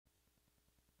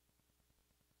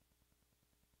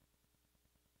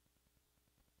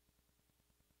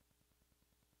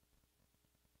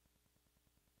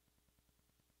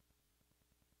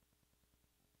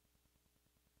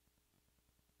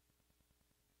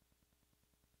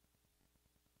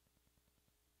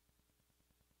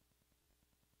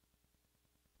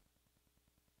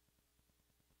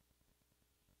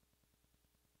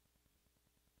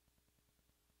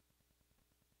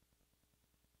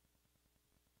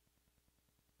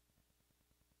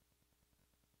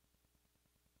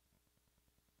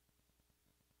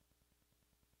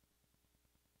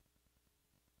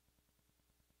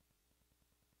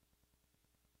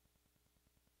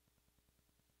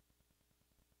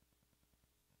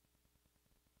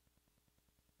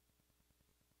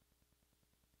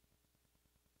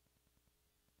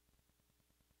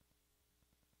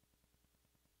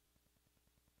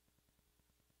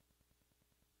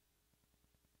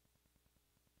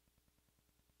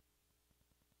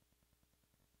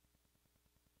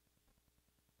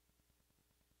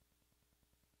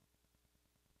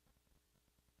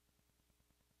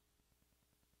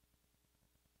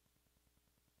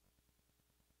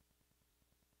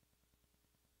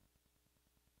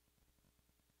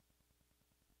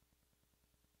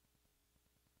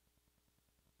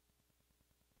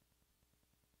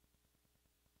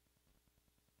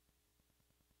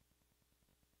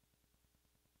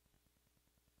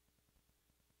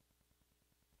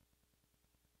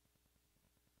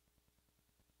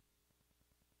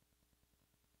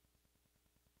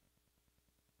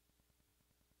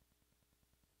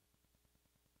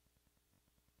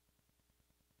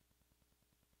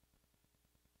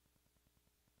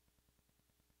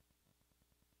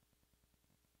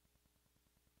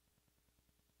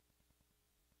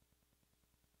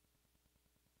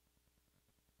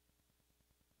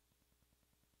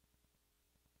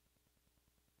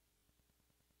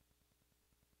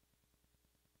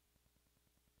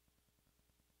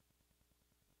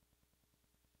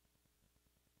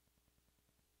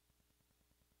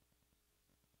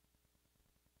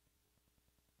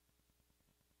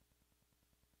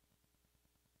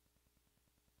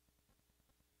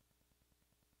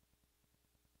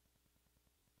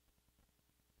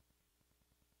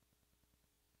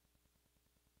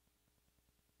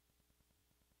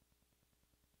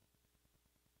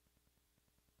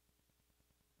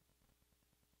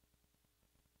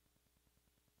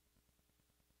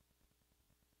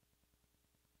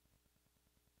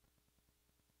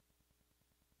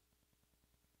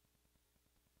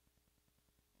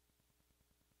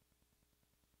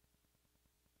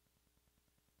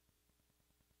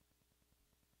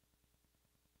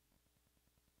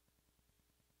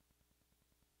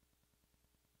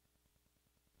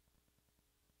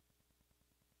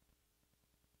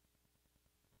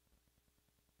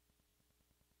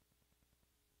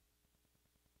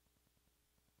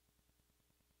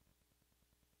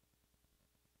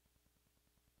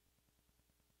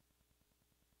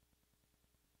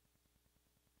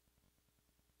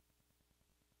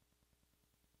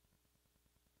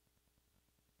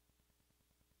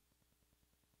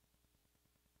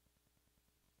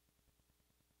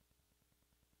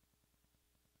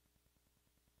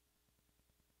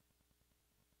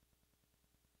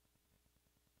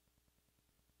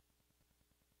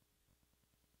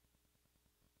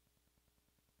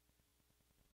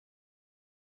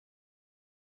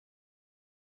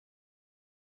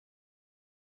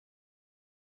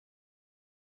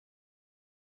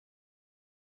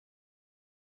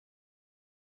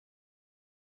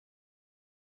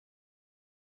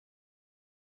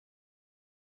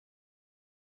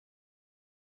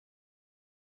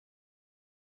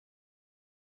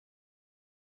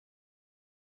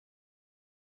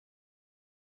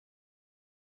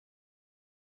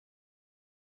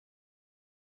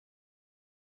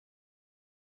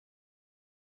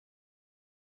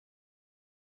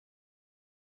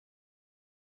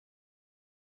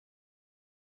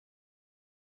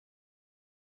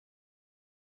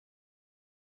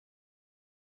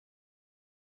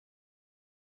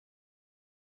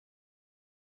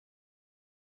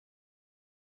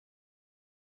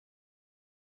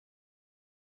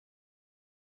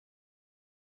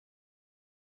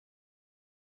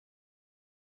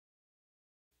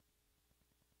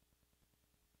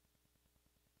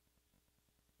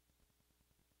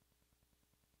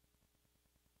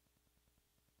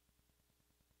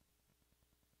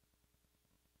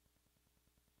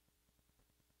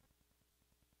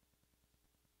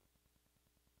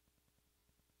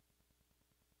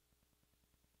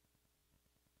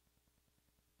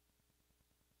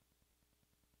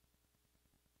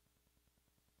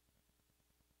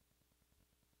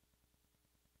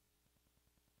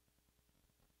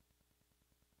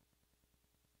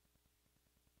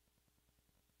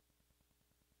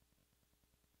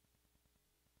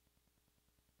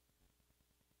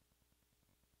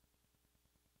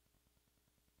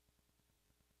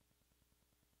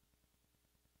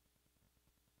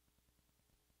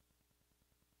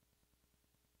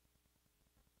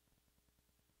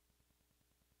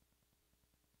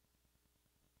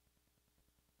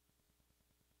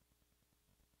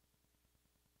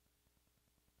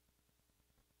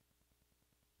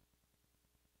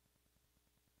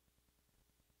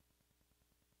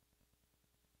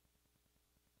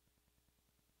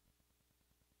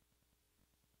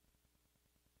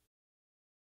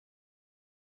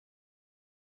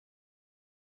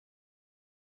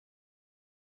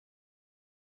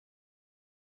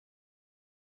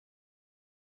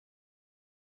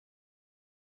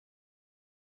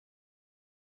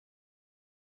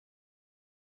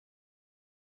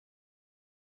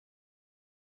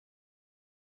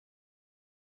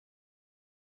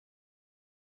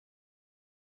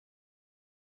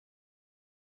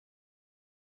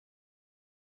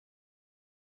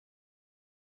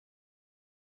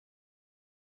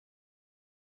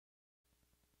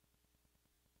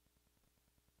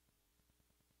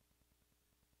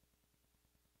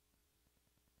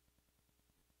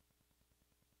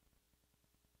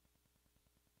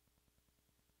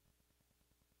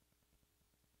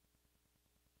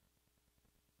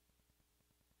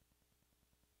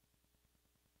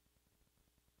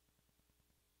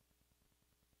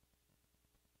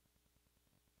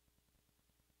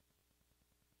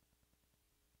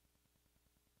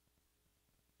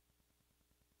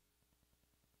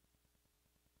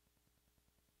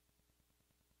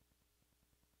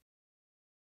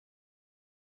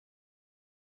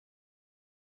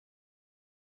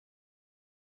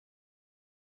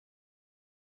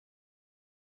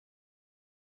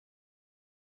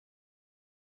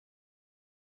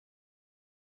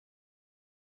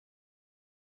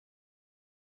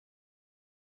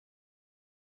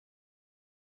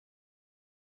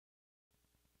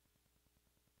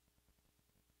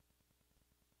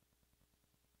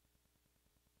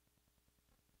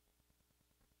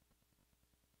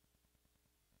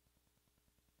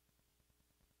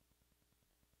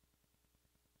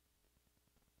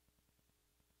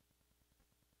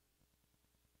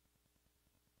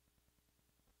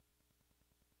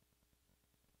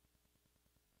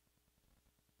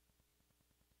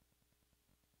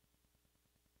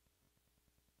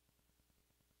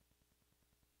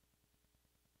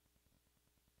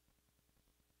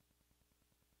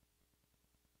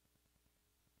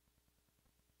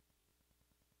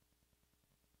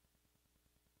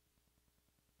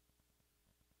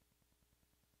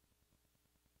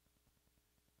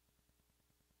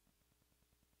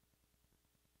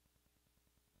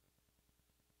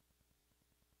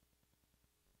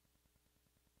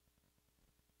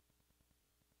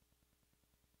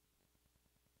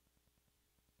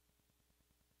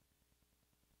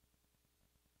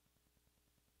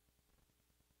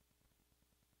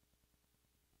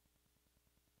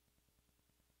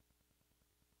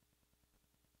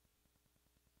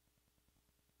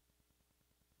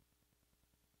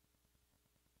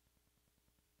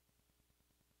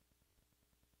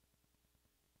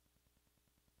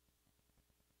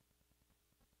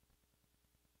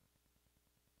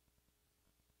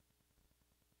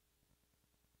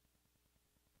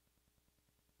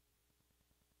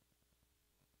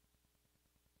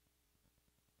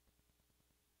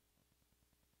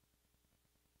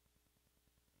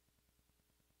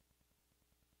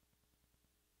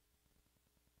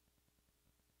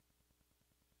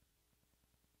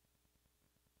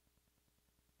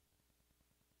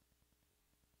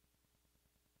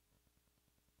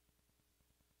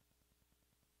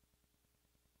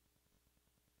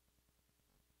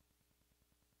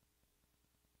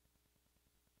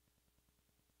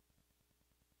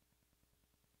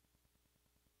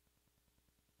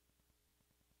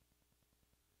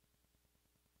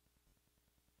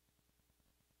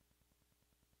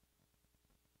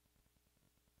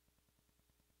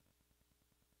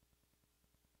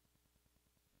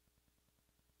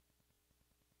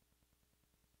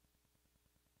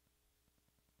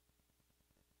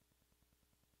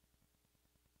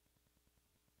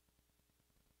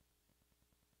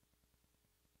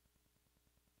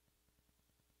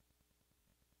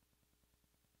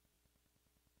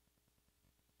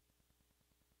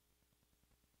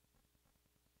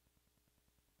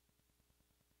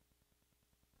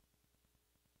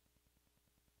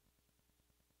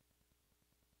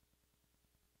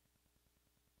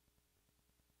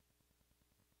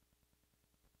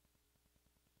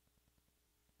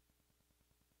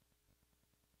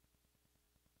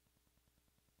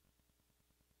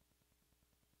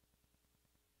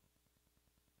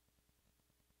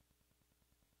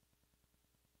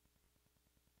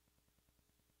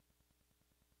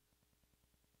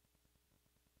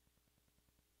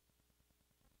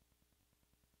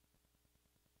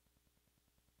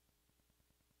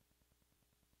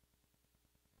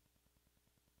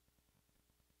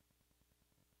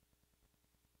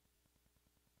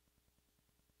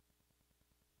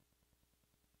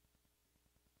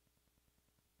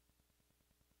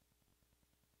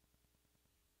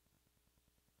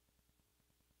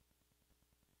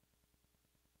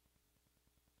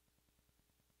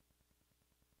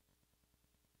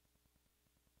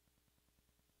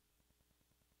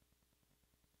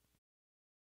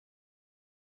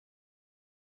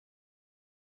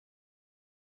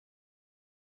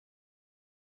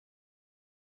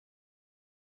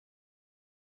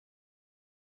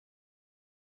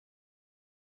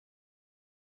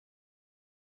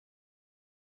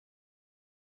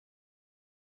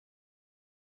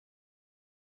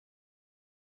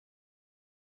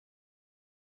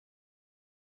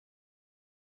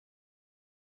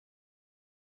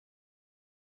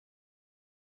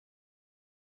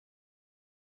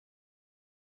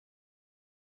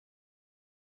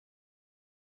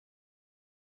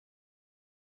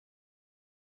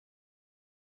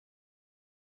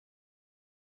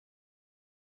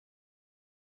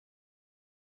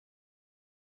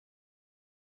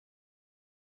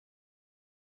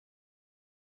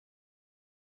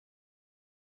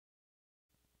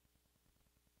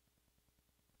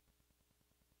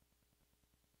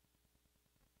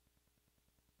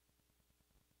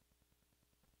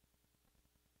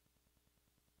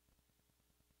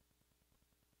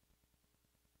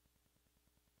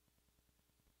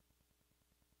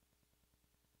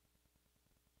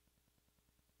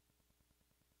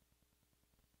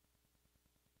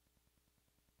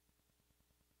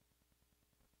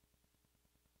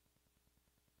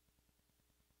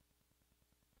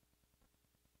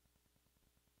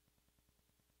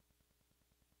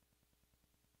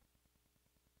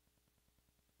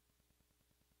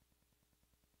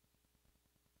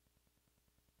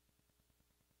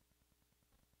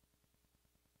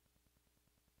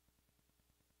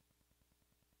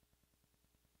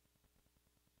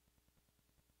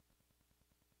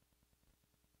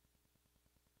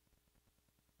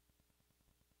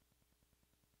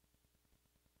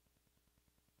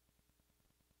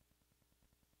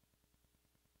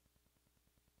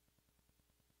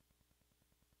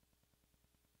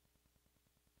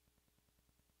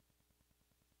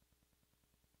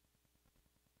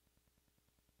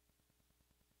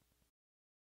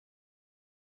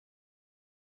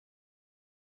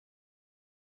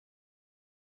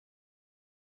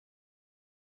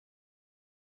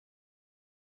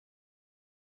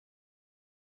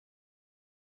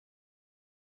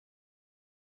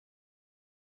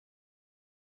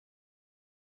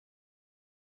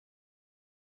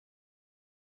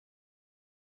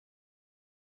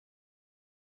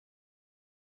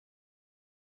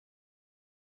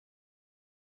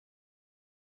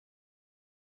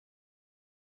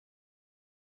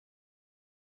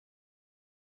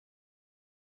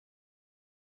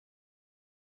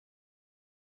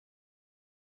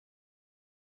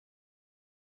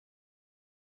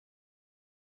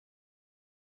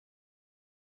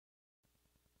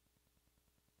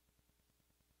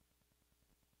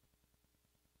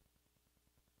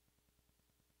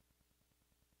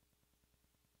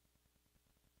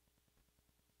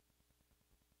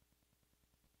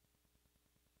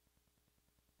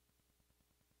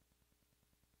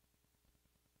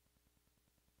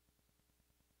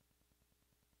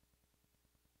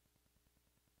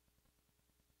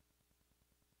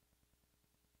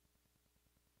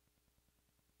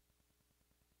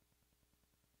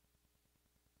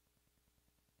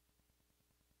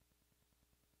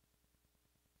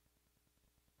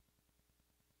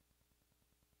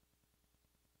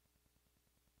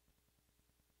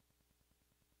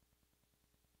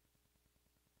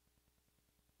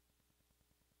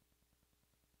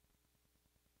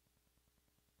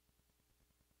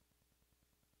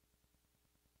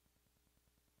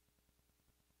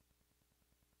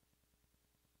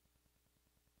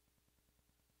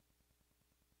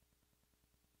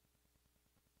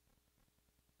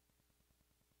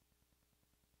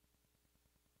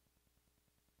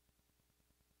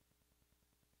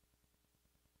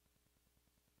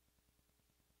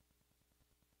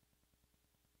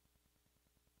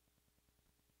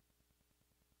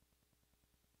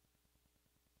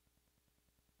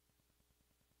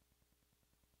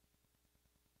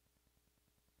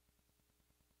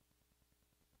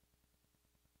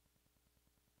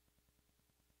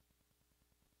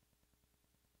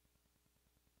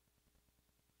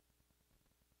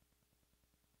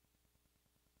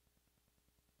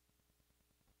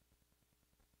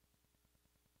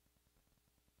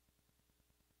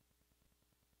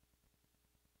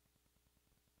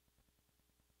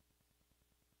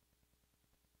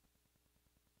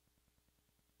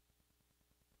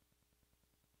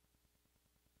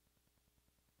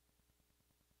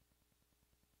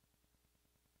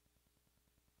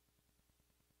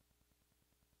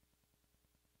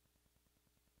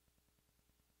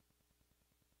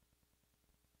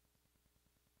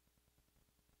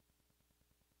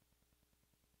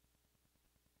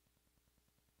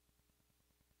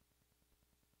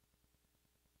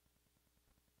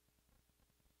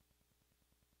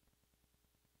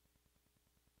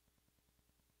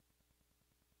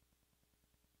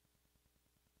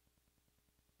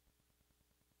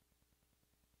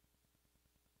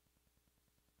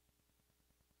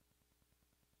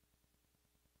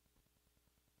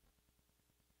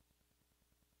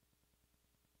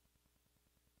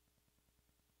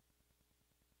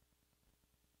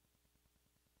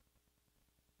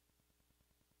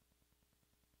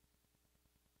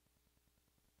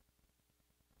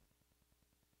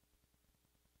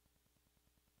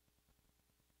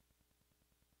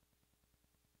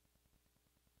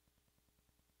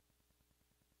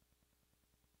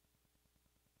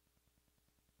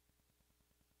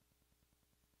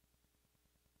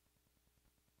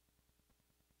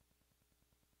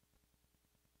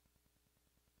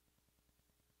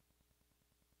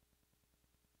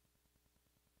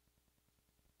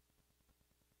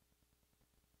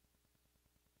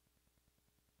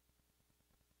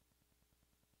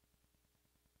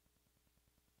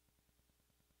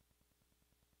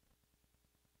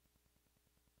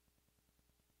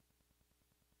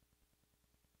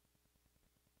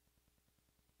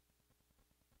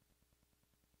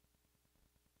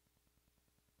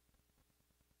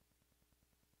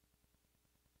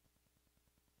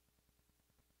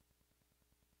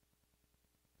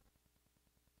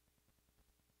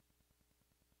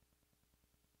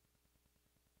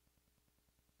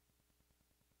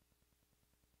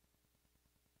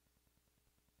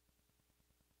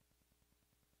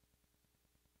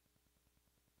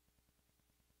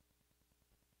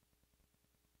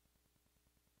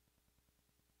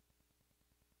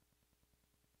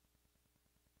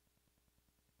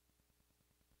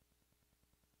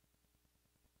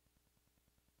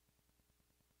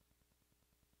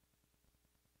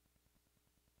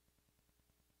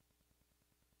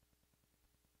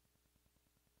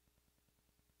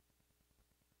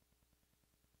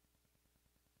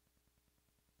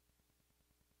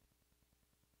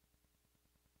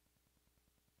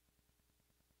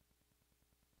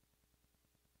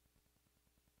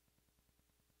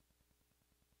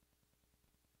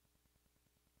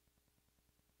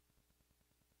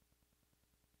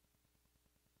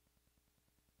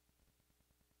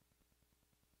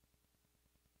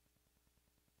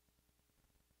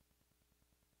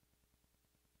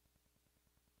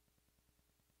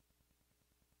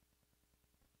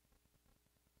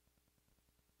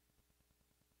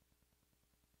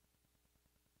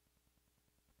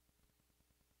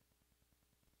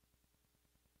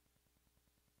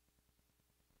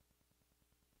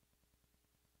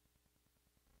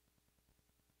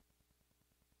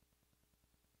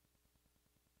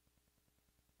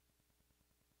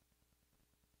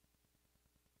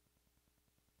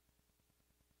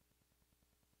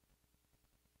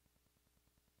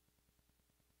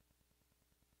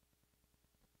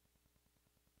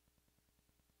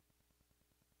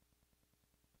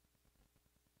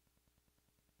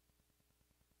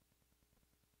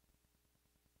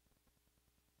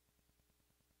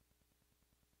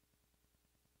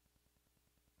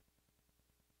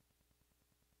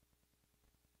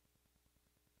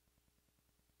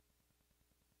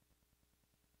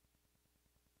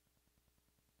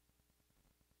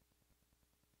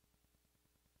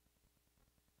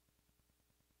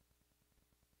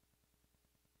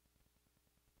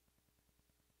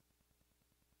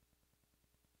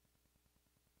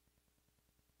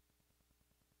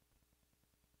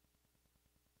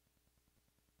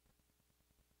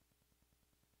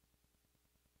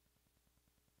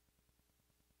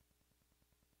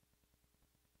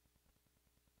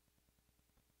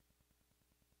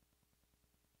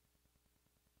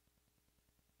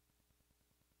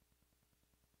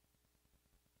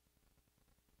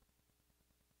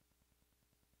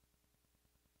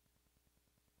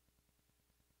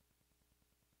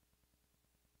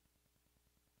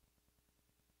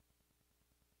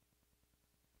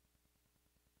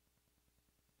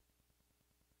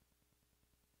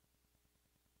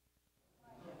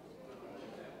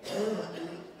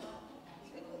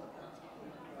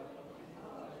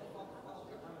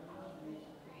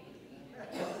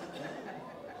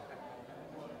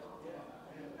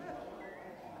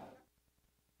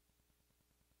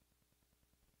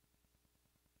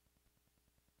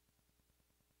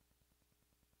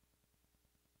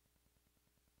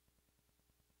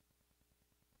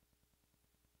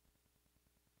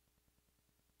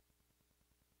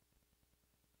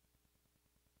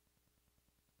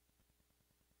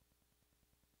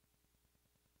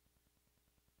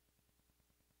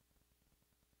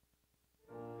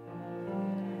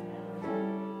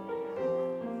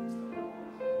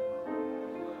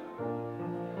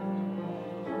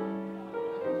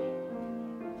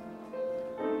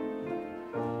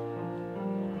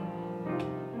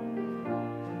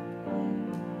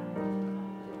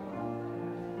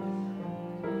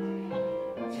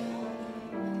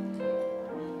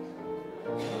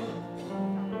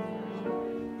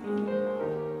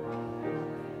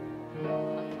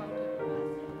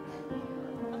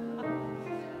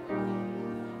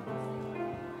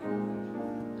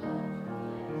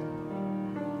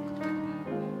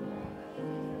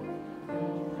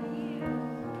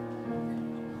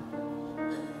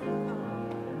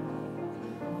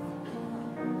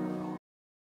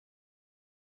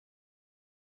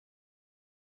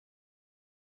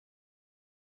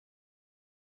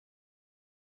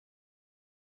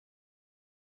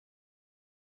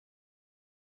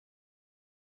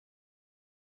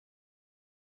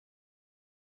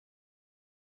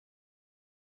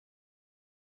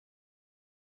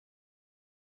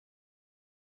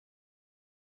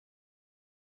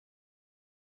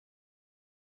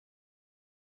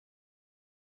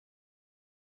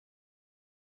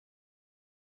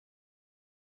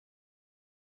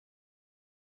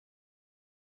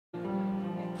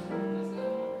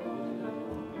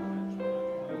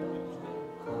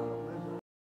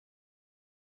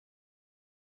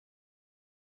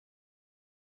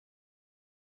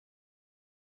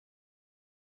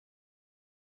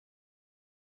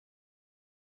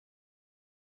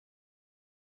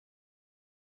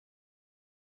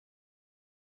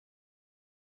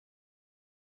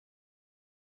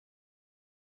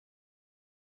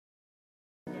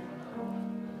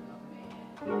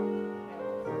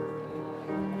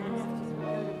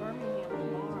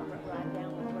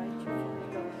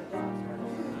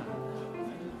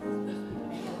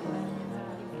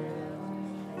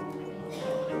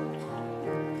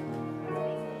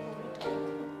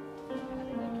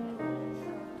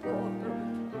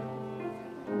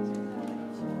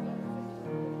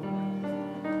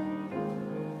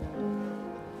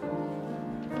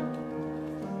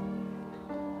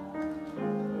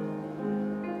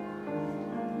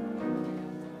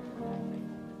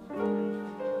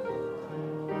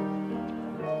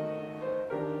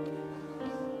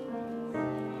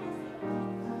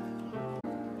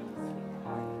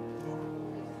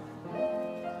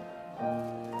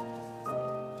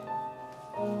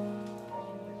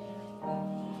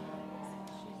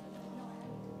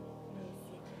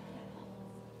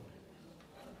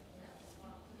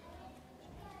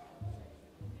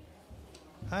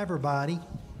Hi, everybody.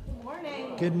 Good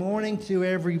morning. Good morning to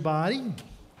everybody.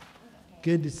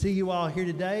 Good to see you all here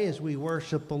today as we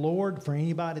worship the Lord. For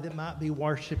anybody that might be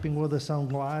worshiping with us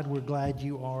online, we're glad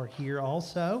you are here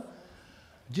also.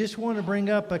 Just want to bring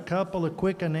up a couple of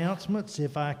quick announcements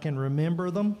if I can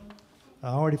remember them.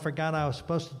 I already forgot I was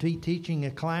supposed to be teaching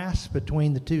a class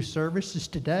between the two services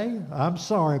today. I'm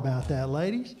sorry about that,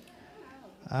 ladies.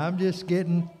 I'm just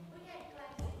getting...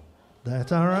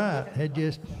 That's all right.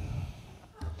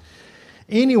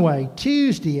 Anyway,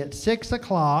 Tuesday at 6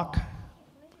 o'clock,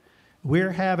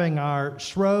 we're having our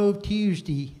Shrove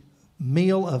Tuesday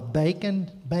meal of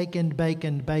bacon,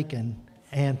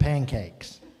 and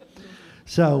pancakes.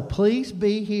 So please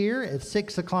be here at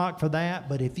 6 o'clock for that.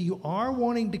 But if you are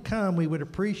wanting to come, we would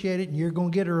appreciate it, and you're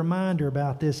going to get a reminder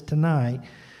about this tonight,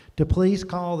 to please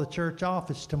call the church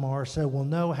office tomorrow so we'll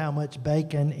know how much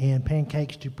bacon and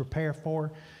pancakes to prepare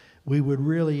for. We would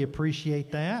really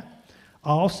appreciate that.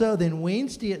 Also, then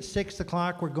Wednesday at 6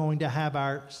 o'clock, we're going to have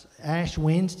our Ash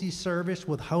Wednesday service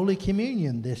with Holy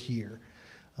Communion this year.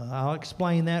 I'll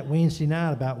explain that Wednesday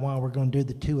night about why we're going to do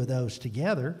the two of those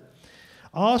together.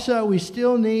 Also, we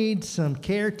still need some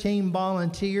care team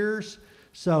volunteers.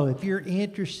 So if you're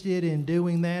interested in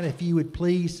doing that, if you would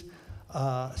please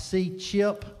see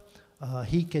Chip.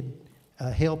 He could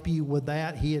help you with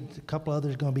that. He had a couple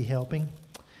others going to be helping.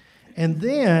 And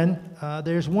then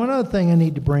there's one other thing I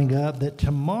need to bring up, that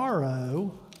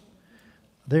tomorrow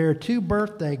there are two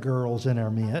birthday girls in our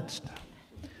midst.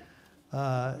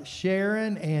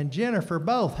 Sharon and Jennifer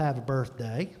both have a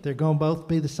birthday. They're going to both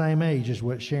be the same age is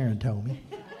what Sharon told me.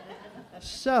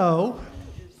 So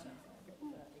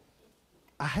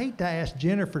I hate to ask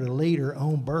Jennifer to lead her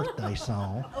own birthday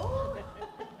song.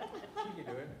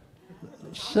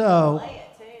 So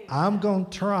I'm going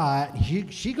to try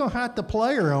it. She's going to have to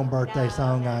play her own birthday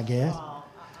song, I guess.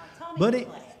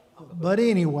 But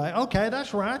anyway, okay,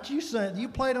 that's right. You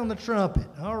played on the trumpet.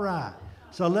 All right.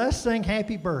 So let's sing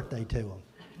happy birthday to them.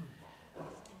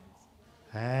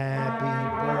 Happy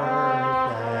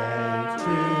birthday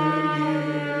to you.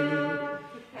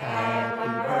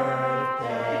 Happy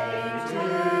birthday to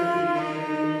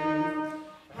you.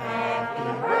 Happy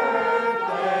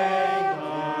birthday,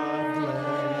 God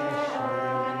bless you.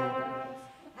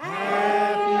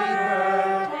 Happy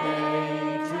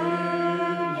birthday to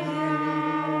you.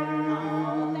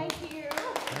 Thank you.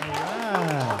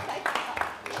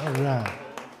 All right.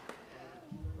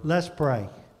 Let's pray.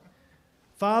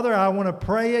 Father, I want to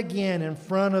pray again in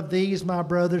front of these, my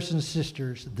brothers and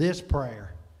sisters, this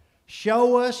prayer.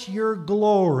 Show us your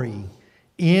glory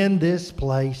in this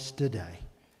place today.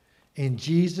 In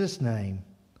Jesus' name,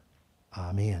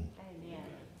 amen.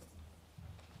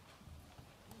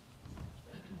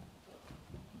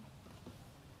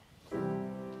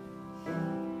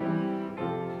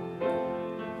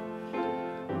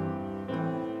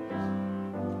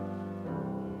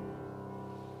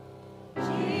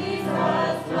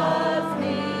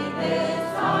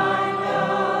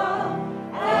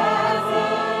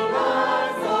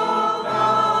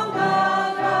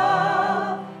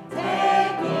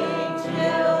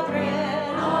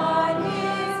 Children on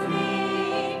his knee.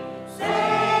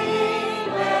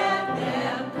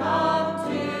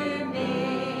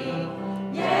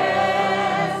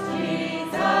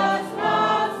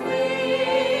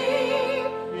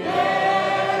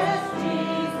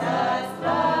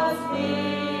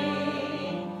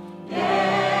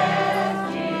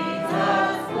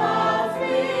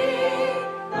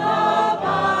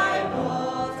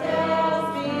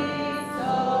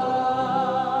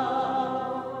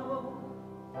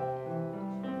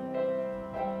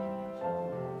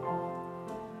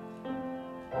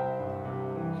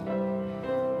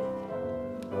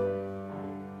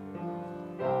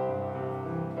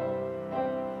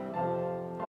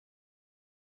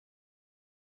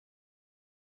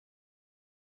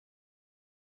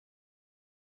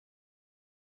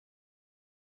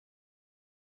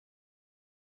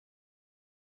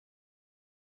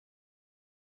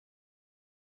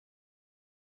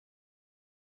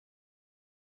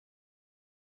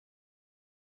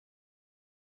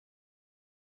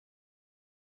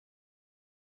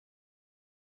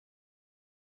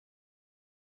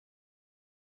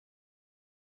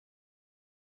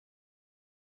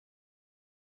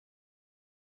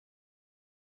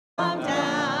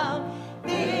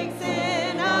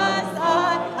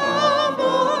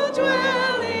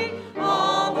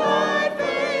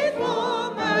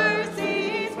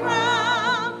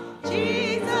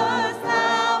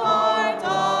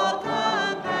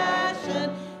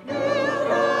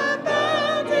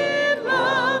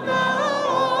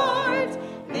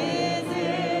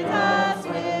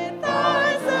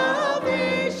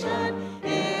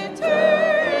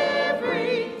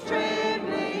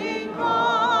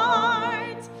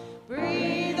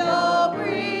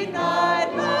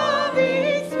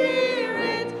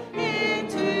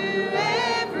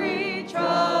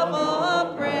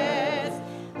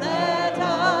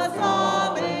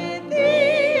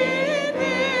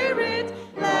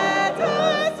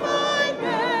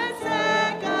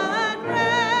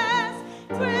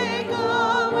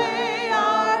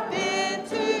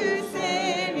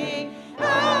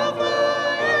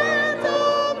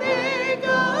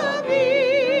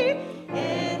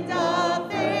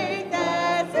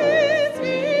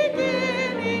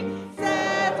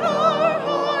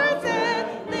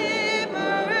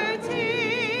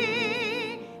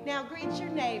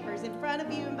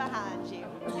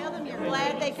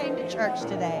 Church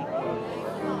today.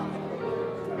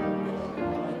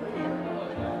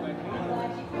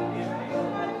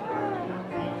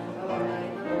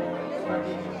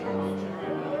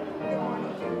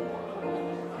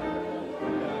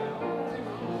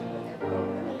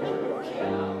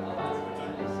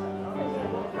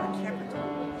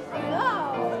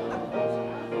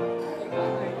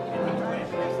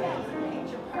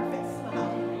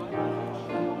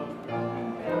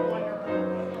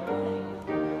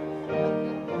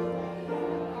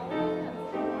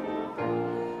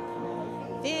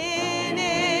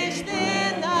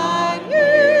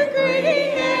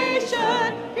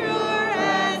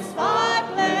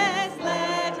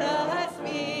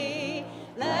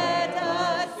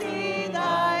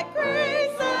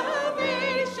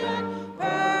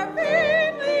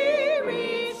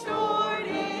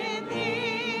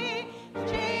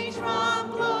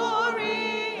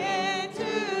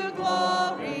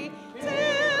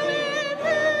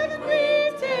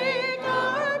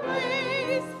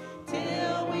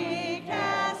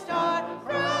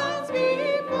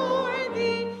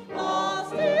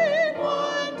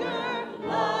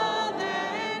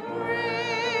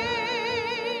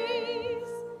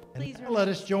 Let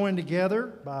us join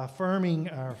together by affirming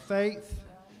our faith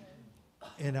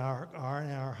in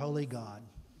our holy God.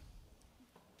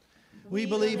 We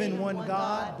believe in one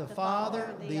God, the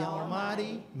Father, the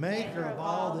Almighty, maker of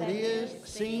all that is,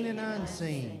 seen and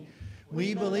unseen.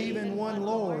 We believe in one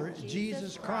Lord,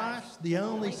 Jesus Christ, the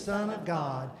only Son of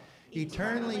God,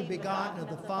 eternally begotten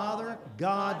of the Father,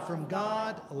 God from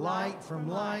God, light from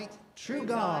light, true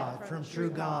God from true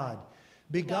God,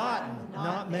 begotten,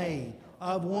 not made,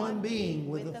 of one being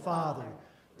with the Father.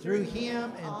 Through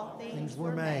him and all things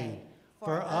were made.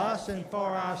 For us and for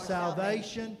our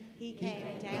salvation, he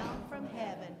came down from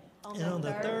heaven. And on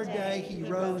the third day he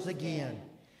rose again.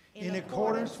 In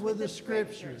accordance with the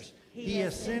Scriptures, he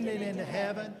ascended into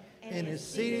heaven and is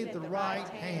seated at the right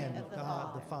hand of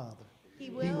God the Father. He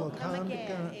will come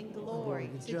again in glory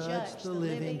to judge the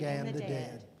living and the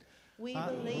dead. We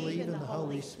believe in the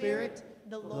Holy Spirit,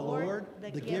 the Lord,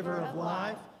 the giver of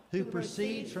life, who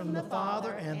proceeds from the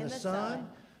Father and the Son,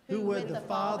 who with the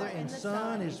Father and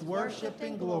Son is worshipped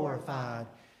and glorified.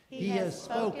 He has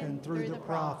spoken through the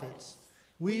prophets.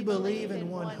 We believe in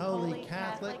one holy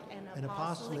Catholic and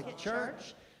apostolic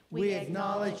church. We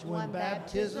acknowledge one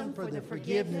baptism for the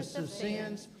forgiveness of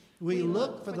sins. We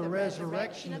look for the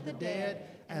resurrection of the dead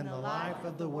and the life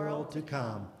of the world to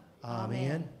come.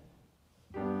 Amen.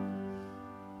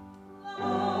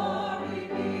 Glory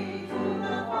be to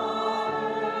the Father.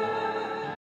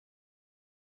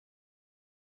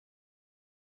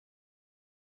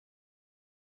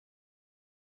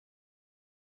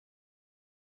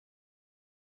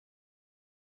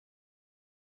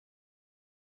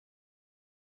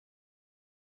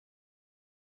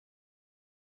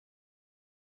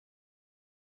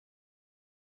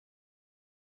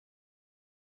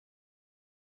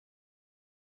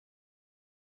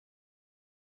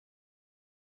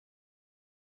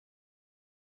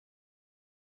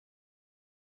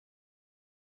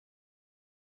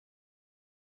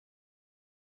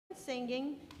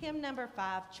 Singing hymn number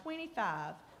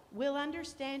 525, We'll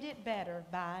Understand It Better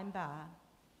By and By.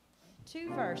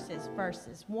 2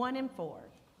 verses 1 and 4.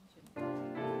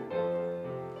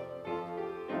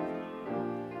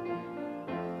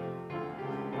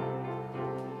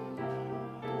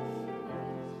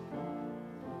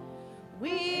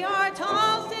 We are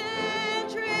tossed and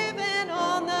driven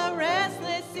on the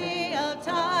restless sea of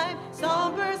time,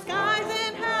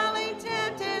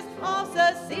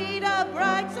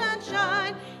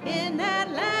 shine in that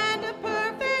land of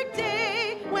perfect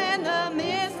day. When the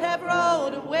mists have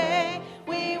rolled away,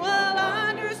 we will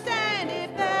understand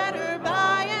it better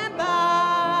by and by.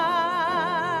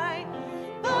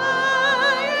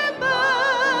 By and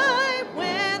by,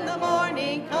 when the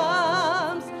morning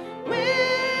comes,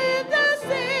 with the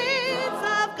saints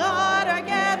of God are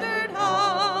gathered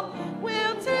home,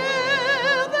 we'll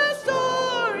tell the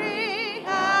story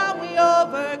how we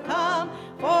overcome,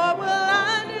 for we'll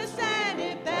understand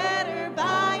it better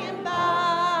by and by.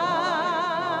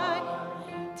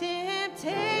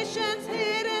 Temptations,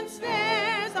 hidden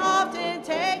snares often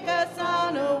take us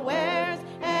unawares,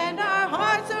 and our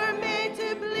hearts are made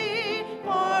to bleed for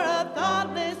a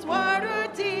thoughtless word or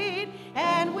deed.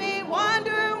 And we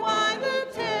wonder why the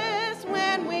test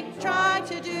when we try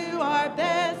to do our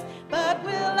best, but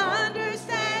we'll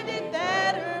understand it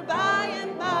better by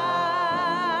and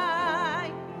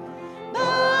by.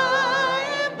 By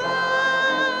and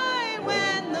by,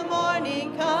 when the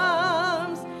morning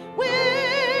comes,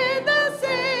 when the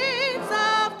saints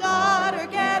of God are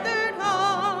gathered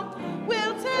home,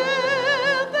 we'll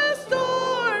tell the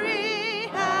story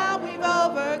how we've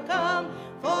overcome,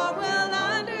 for we'll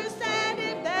understand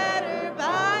it better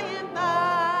by and by.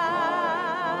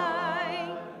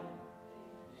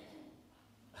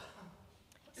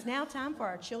 It's now time for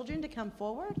our children to come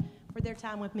forward for their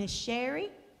time with Miss Sherry.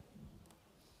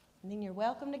 And then you're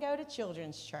welcome to go to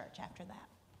children's church after that.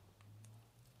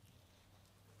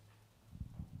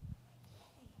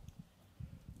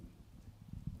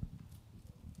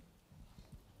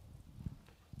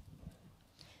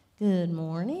 Good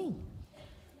morning.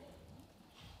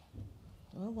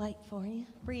 We'll wait for you.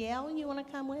 Brielle, you want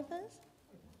to come with us?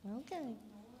 Okay.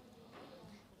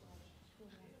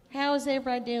 How is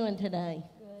everybody doing today?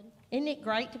 Good. Isn't it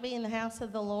great to be in the house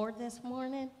of the Lord this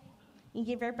morning? You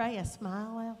give everybody a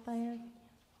smile out there.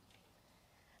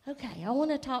 Okay, I want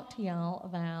to talk to y'all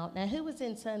about, now who was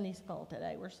in Sunday school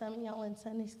today? Were some of y'all in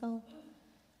Sunday school?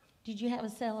 Did you have a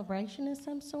celebration of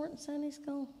some sort in Sunday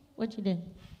school? What'd you do?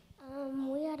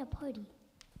 We had a party.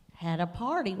 Had a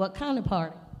party. What kind of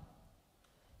party?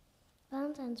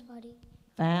 Valentine's party.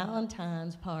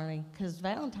 Valentine's party, because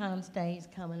Valentine's Day is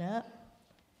coming up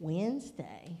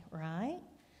Wednesday, right?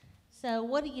 So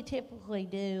what do you typically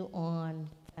do on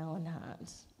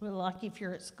Valentine's? Well, like if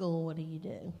you're at school, what do?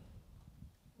 You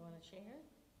want to share?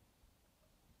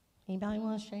 Anybody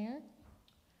want to share?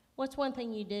 What's one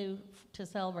thing you do to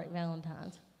celebrate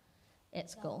Valentine's at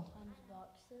school? Valentine's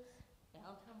boxes.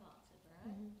 Valentine boxes,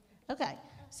 right? Mm-hmm. Okay,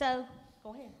 so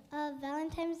go ahead.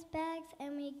 Valentine's bags,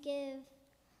 and we give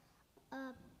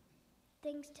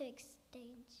things to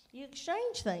exchange. You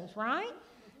exchange things, right?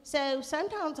 So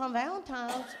sometimes on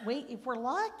Valentine's, if we're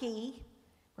lucky,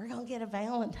 we're going to get a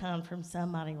Valentine from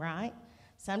somebody, right?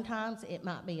 Sometimes it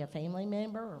might be a family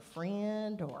member or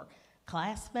friend or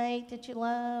classmate that you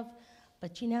love.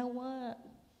 But you know what?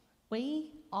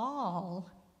 We all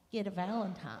get a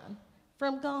Valentine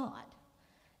from God.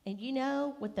 And you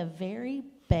know what the very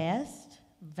best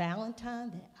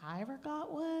Valentine that I ever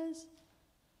got was?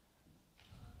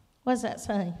 What does that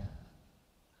say?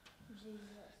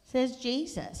 Says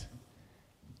Jesus.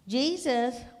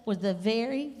 Jesus was the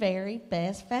very, very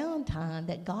best Valentine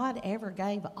that God ever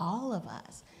gave all of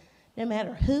us. No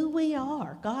matter who we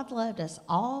are, God loved us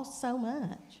all so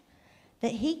much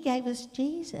that he gave us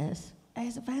Jesus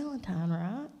as a Valentine,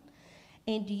 right?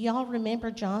 And do y'all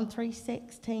remember John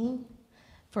 3:16?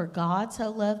 For God so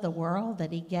loved the world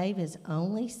that he gave his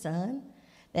only Son,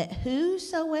 that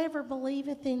whosoever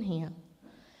believeth in him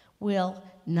will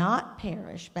not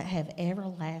perish, but have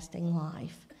everlasting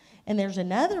life. And there's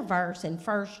another verse in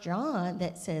 1 John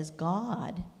that says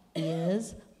God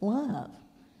is love.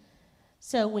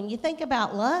 So when you think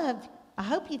about love, I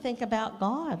hope you think about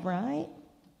God, right?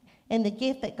 And the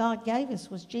gift that God gave us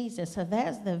was Jesus. So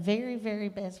that's the very, very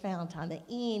best Valentine that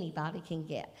anybody can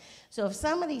get. So if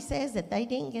somebody says that they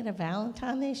didn't get a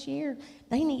Valentine this year,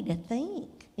 they need to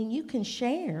think. And you can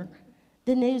share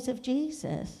the news of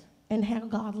Jesus and how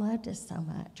God loved us so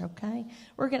much, okay?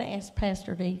 We're going to ask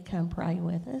Pastor D to come pray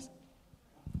with us.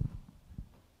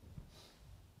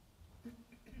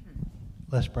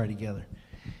 Let's pray together.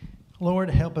 Lord,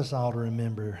 help us all to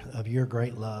remember of your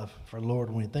great love. For, Lord,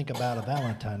 when we think about a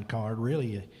Valentine card,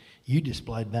 really, you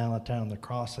displayed Valentine on the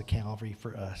cross of Calvary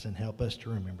for us, and help us to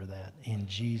remember that. In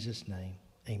Jesus' name,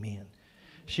 amen.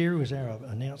 Sherry, was there an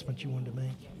announcement you wanted to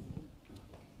make?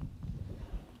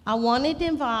 I wanted to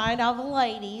invite all the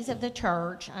ladies of the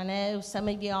church. I know some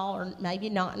of y'all are maybe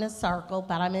not in a circle,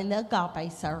 but I'm in the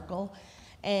agape circle.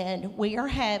 And we are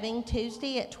having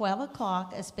Tuesday at 12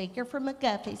 o'clock a speaker from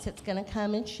McGuffey's that's going to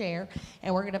come and share,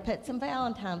 and we're going to put some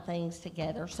Valentine things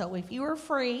together. So if you are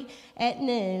free at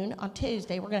noon on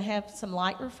Tuesday, we're going to have some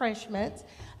light refreshments.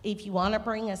 If you want to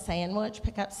bring a sandwich,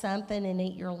 pick up something and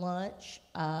eat your lunch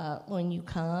when you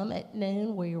come at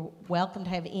noon. We're welcome to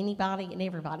have anybody and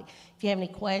everybody. If you have any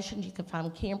questions, you can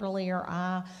find Kimberly or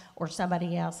I or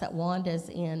somebody else at Wanda's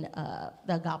in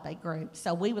the Agape group.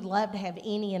 So we would love to have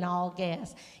any and all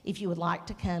guests if you would like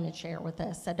to come and share with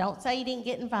us. So don't say you didn't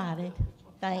get invited.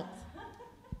 Thanks.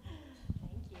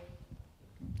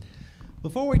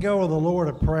 Before we go to the Lord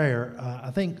of prayer, I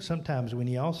think sometimes we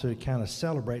need also kind of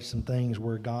celebrate some things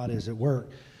where God is at work.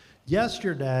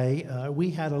 Yesterday, we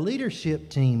had a leadership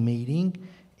team meeting,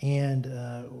 and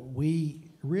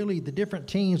the different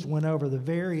teams went over the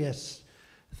various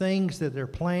things that they're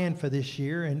planned for this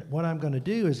year. And what I'm going to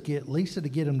do is get Lisa to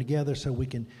get them together so we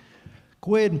can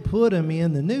go ahead and put them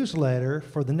in the newsletter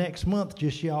for the next month,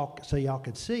 just so y'all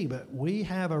could see. But we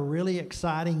have a really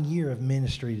exciting year of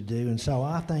ministry to do, and so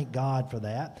I thank God for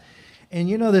that. And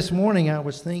this morning I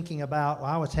was thinking about,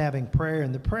 I was having prayer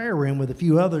in the prayer room with a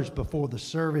few others before the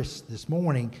service this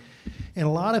morning, and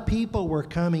a lot of people were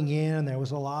coming in, and there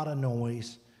was a lot of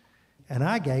noise, and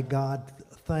I gave God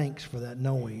thanks for that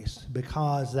noise,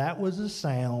 because that was the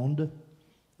sound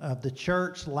of the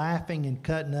church laughing and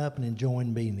cutting up and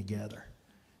enjoying being together.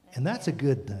 And that's a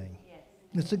good thing.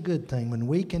 It's a good thing when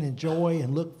we can enjoy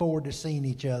and look forward to seeing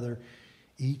each other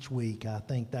each week. I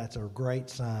think that's a great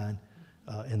sign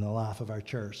in the life of our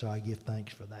church, so I give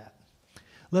thanks for that.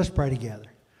 Let's pray together.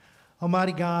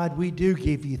 Almighty God, we do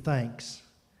give you thanks.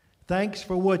 Thanks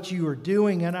for what you are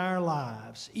doing in our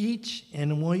lives, each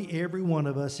and every one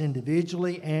of us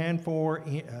individually, and for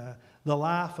the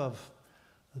life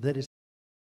that is